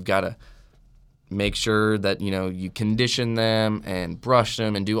 you've got to make sure that, you condition them and brush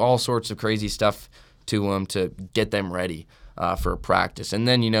them and do all sorts of crazy stuff to them to get them ready for a practice. And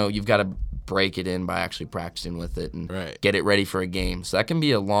then, you've got to break it in by actually practicing with it and get it ready for a game. So that can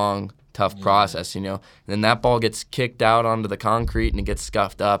be a long, tough process, And then that ball gets kicked out onto the concrete and it gets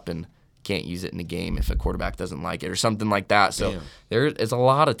scuffed up and can't use it in a game if a quarterback doesn't like it or something like that. So there's a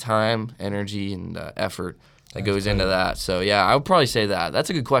lot of time, energy, and effort that goes into that. So, yeah, I would probably say that.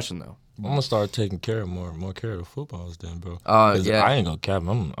 That's a good question, though. I'm gonna start taking more care of the footballs then, bro. Yeah. I ain't gonna cap.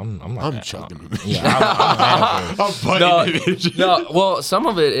 I'm choking. No, well, some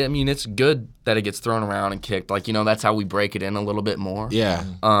of it, it's good that it gets thrown around and kicked. Like, that's how we break it in a little bit more. Yeah.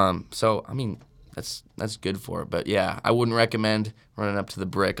 So, that's good for it. But, yeah, I wouldn't recommend running up to the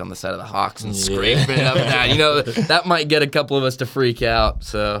brick on the side of the Hawks and scraping it up and down. That might get a couple of us to freak out.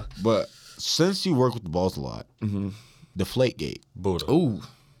 So, But since you work with the balls a lot, Deflategate. Buddha. ooh.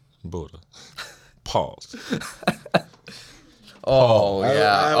 Buddha. Pause. Oh,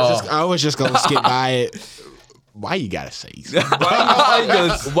 yeah. I was just gonna skip by it. Why you gotta say?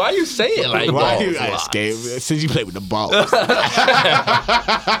 Why you say it like Why that? you gotta skip? Since you play with the balls. That's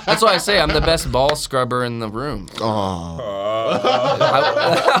why I say I'm the best ball scrubber in the room.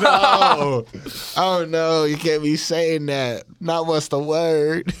 Oh no! You can't be saying that. Not what's the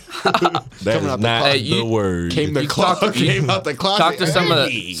word? That is not the word. Came out the closet. Talk to some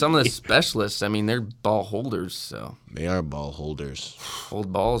of the specialists. They're ball holders, so They are ball holders.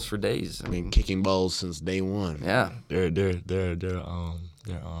 hold balls for days. Been kicking balls since day one. Yeah. They're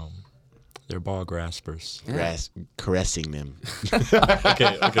ball graspers. Caressing them.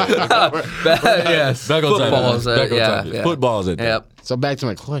 Okay. Yes. Back on Footballs, topic. yeah. Footballs at that. Yep. So back to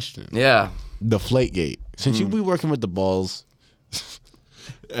my question. Yeah. Deflategate. Since you be working with the balls,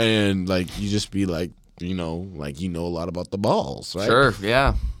 and you just be a lot about the balls, right? Sure.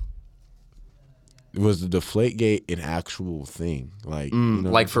 Yeah. Was the Deflategate an actual thing?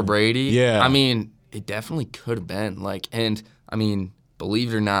 For Brady? Yeah. It definitely could have been.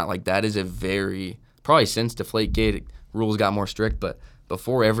 Believe it or not, that is a very, probably since Deflategate rules got more strict, but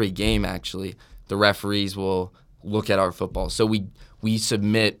before every game, actually, the referees will look at our footballs. So we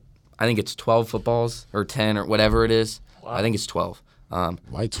submit, I think it's 12 footballs or 10 or whatever it is. Wow. I think it's 12.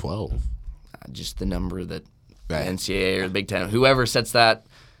 Why 12? Just the number that the NCAA or the Big Ten, whoever sets that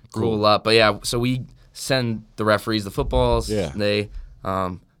rule up. But yeah, so we send the referees the footballs. Yeah. They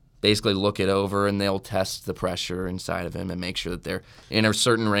basically look it over and they'll test the pressure inside of him and make sure that they're in a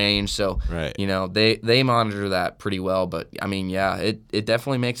certain range. So, they monitor that pretty well. But, it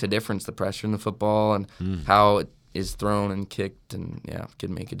definitely makes a difference, the pressure in the football and how it is thrown and kicked. And, it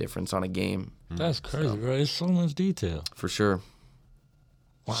can make a difference on a game. That's crazy, bro. It's so much detail. For sure.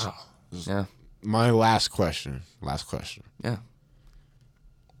 Wow. Yeah. My last question. Yeah.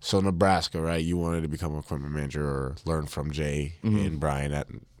 So Nebraska, right? You wanted to become an equipment manager or learn from Jay and Brian at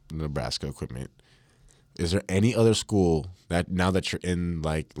Nebraska Equipment. Is there any other school that now that you're in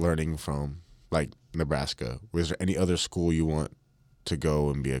learning from Nebraska, is there any other school you want to go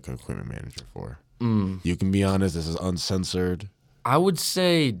and be an equipment manager for? You can be honest. This is uncensored. I would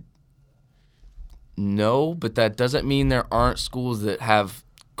say no, but that doesn't mean there aren't schools that have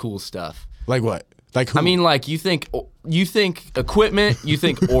cool stuff. Like what? Like who? You think equipment, you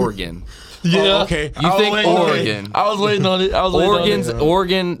think Oregon. Yeah. Okay. You think Oregon. I was waiting on it.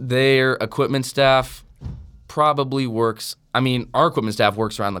 Oregon, their equipment staff probably works. Our equipment staff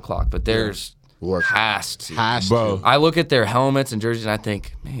works around the clock, but theirs has to. Bro. I look at their helmets and jerseys and I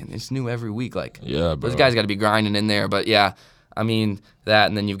think, man, it's new every week. Yeah, bro. Those guys got to be grinding in there. But yeah, that,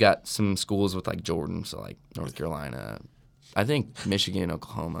 and then you've got some schools with Jordan, so North Carolina. I think Michigan,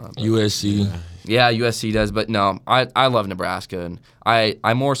 Oklahoma. USC. Yeah, USC does. But no, I love Nebraska. And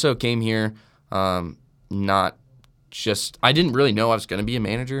I more so came here not just – I didn't really know I was going to be a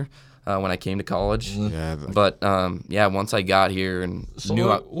manager when I came to college. Yeah. But, once I got here and knew –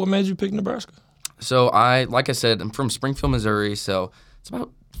 what made you pick Nebraska? So like I said, I'm from Springfield, Missouri. So it's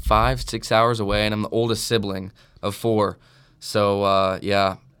about 5-6 hours away, and I'm the oldest sibling of 4. So,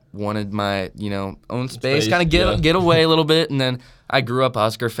 wanted my, own space, Space, kind of yeah. get away a little bit. And then I grew up a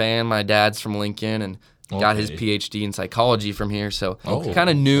Husker fan. My dad's from Lincoln and got his Okay. PhD in psychology from here. So Oh. kind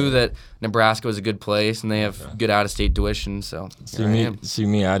of knew that Nebraska was a good place and they have good out-of-state tuition. So here I am. See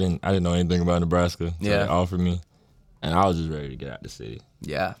me, I didn't know anything about Nebraska. So Yeah. they offered me, and I was just ready to get out the city.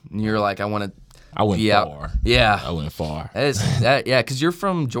 Yeah. And you're like, I want to I went be far. out. Yeah. I went far. Yeah, because you're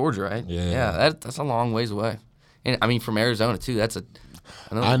from Georgia, right? Yeah. That's a long ways away. And I mean, from Arizona, too. That's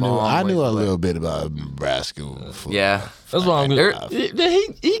another I long knew ways a away. little bit about Nebraska. Before. Yeah. That's why I'm There- gonna.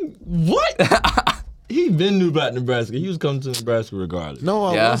 He what? He been knew about Nebraska. He was coming to Nebraska regardless. No,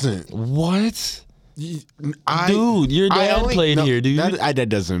 I Yeah. wasn't. What? I, Dude, your I dad played here, dude. That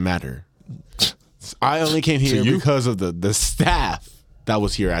doesn't matter. I only came here you? because of the staff that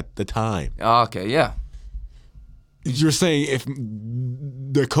was here at the time. Oh, okay, yeah. You're saying if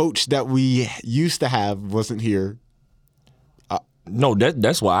the coach that we used to have wasn't here, No,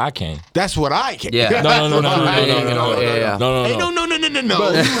 that's why I came. that's what I came. Yeah. No. Yeah. Hey,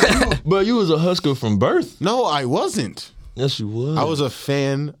 no. But you was a Husker from birth. No, I wasn't. Yes, you was. I was a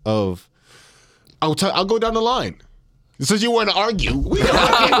fan of. I'll go down the line. Since you want to argue, we can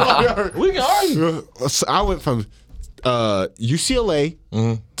argue. We can argue. So I went from UCLA,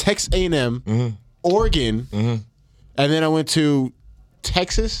 Texas A&M, Oregon, and then I went to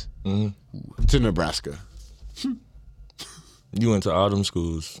Texas to Nebraska. You went to all them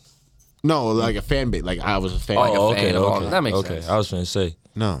schools. No, like a fan base. Like I was a fan. a fan of all of them. That makes sense. I was finna say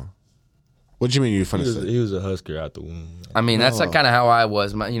No. What do you mean you're funny? he was a Husker out the womb. I mean, that's kind of how I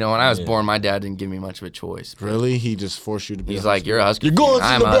was. When I was born, my dad didn't give me much of a choice. Really? He just forced you to be. He's a like, you're a Husker You're going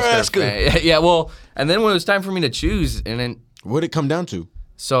fan. to I'm a Husker Nebraska." fan. Yeah, well, and then when it was time for me to choose, and then What'd it come down to?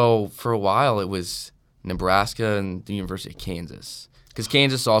 so for a while it was Nebraska and the University of Kansas. Because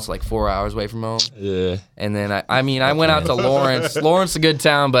Kansas is also like 4 hours away from home. Yeah. And then I went out to Lawrence. Lawrence is a good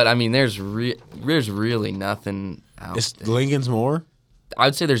town, but I mean, there's really nothing out It's there. Lincoln's more.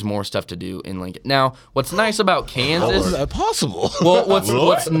 I'd say there's more stuff to do in Lincoln. Now, what's nice about Kansas? that possible? Well,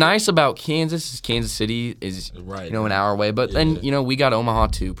 what's nice about Kansas is Kansas City is Right. an hour away, but then we got Omaha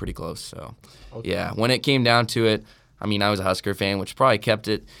too, pretty close. So yeah, when it came down to it, I mean, I was a Husker fan, which probably kept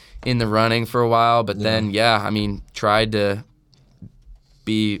it in the running for a while. But then I mean, tried to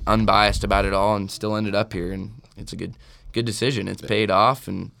be unbiased about it all, and still ended up here, and it's a good decision. It's paid off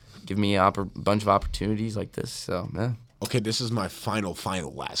and given me a bunch of opportunities like this. So yeah. Okay, this is my final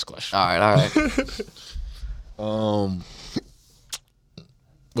last question. All right.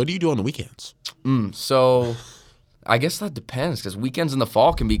 What do you do on the weekends? So I guess that depends because weekends in the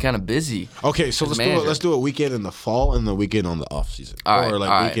fall can be kind of busy. Okay, so manager. let's do a weekend in the fall and the weekend on the off season, All right, or like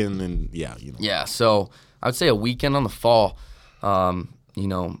all right. weekend and Yeah, so I would say a weekend on the fall.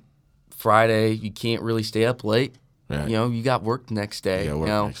 Friday you can't really stay up late. Right. You got work the next day. You got work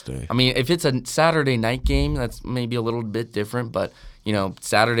next day. I mean, if it's a Saturday night game, that's maybe a little bit different. But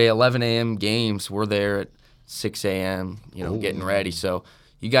Saturday 11 a.m. games, we're there at 6 a.m. Getting ready. So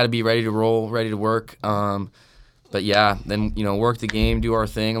you got to be ready to roll, ready to work. But yeah, then work the game, do our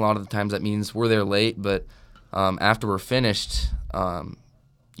thing. A lot of the times that means we're there late. But after we're finished,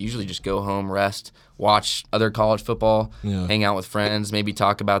 usually just go home, rest, watch other college football, hang out with friends, maybe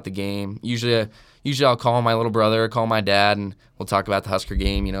talk about the game. Usually I'll call my little brother, call my dad, and we'll talk about the Husker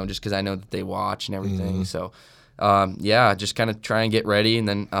game, just because I know that they watch and everything. So, just kind of try and get ready. And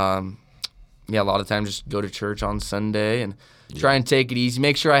then, a lot of times just go to church on Sunday and try and take it easy.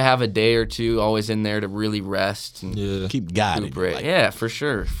 Make sure I have a day or two always in there to really rest and keep God. recuperate. Yeah, for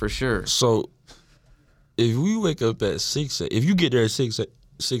sure. So if we wake up at 6 if you get there at 6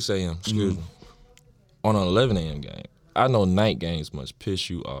 a.m., excuse me, on an 11 a.m. game, I know night games must piss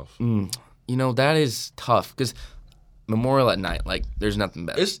you off. That is tough because Memorial at night, like, there's nothing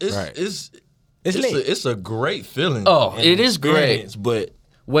better. It's Right. late. It's a great feeling. Oh, and it is great. experience, but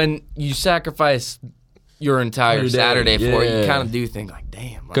When you sacrifice your entire Your day, Saturday for it, you yeah. kind of do think like,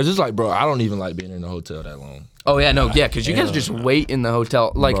 damn. Like, because it's like, bro, I don't even like being in the hotel that long. oh yeah, no, yeah, because you guys just wait in the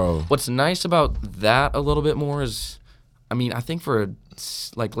hotel. Like, Bro. what's nice about that a little bit more is, I mean, I think for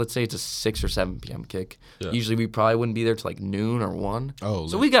let's say it's a 6 or 7 p.m. kick. Yeah. Usually we probably wouldn't be there till like noon or 1. Oh,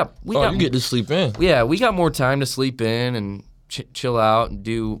 so we got You get to sleep in. yeah, we got more time to sleep in and chill out and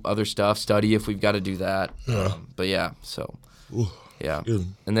do other stuff, study if we've got to do that. But yeah, so yeah, Good.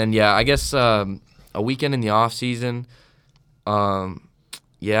 and then I guess a weekend in the off season. I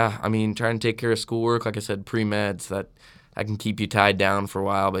mean, trying to take care of schoolwork, like I said, pre-meds that can keep you tied down for a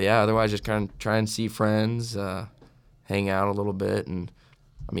while. But yeah, otherwise just kind of try and see friends, hang out a little bit, and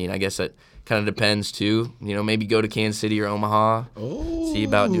I mean, I guess it kind of depends too. Maybe go to Kansas City or Omaha, see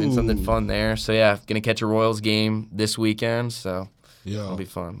about doing something fun there. So yeah, gonna catch a Royals game this weekend. So Yeah. It'll be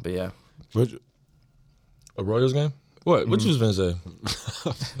fun. But yeah. But A Royals game? What? What you was gonna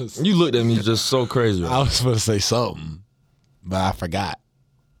say? You looked at me just so crazy. I was supposed to say something, but I forgot.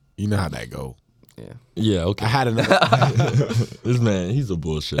 You know how that go. Yeah. Yeah, okay. I had another. This man, he's a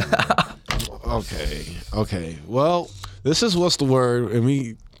bullshit. Okay. Well, this is What's the Word, and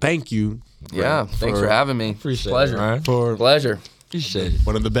we thank you. Yeah. Thanks for having me. Appreciate Pleasure. it, man. For Pleasure. Appreciate it.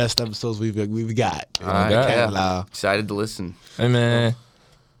 one of the best episodes we've got. All right. God. Yeah. Lie. Excited to listen. Hey, man,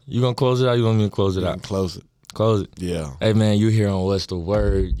 you gonna close it out? You want me to close it out? Close it. Close it. Yeah. Hey, man, you here on What's the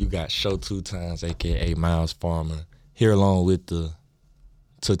Word? You got Show 2 Times, a.k.a. Miles Farmer, here along with the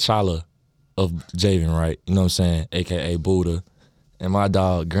T'Challa of Javen, right? You know what I'm saying? A.k.a. Buddha. And my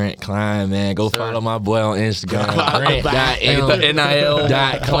dog, Grant Klein, man. Go follow my boy on Instagram. Get the NIL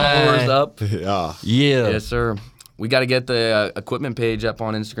followers up. Yeah. Yeah. Yes, sir. We got to get the equipment page up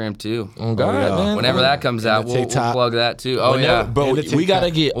on Instagram too. Oh, God, yeah. man. Whenever that comes out, the we'll TikTok. plug that too. Oh Whenever- yeah, Bro, And the we gotta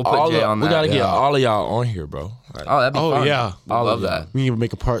TikTok. get We'll put all Jay of, on we that. gotta get Yeah. all of y'all on here, bro. Like, oh that'd be Oh, fun. yeah. I love of that. We need to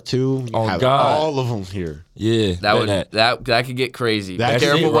make a part 2. Oh, have God. all of them here. yeah. That could get crazy. Be That's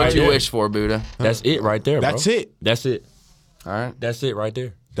careful it what right you there. wish for, Buddha. That's it right there, bro. That's it. That's it. All right. That's it right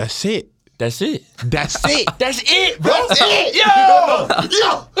there. That's it. That's it. That's it. That's it, bro. That's it.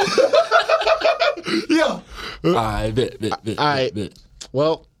 Yo. All right, bet. All right.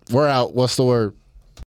 Well, we're out. What's the word?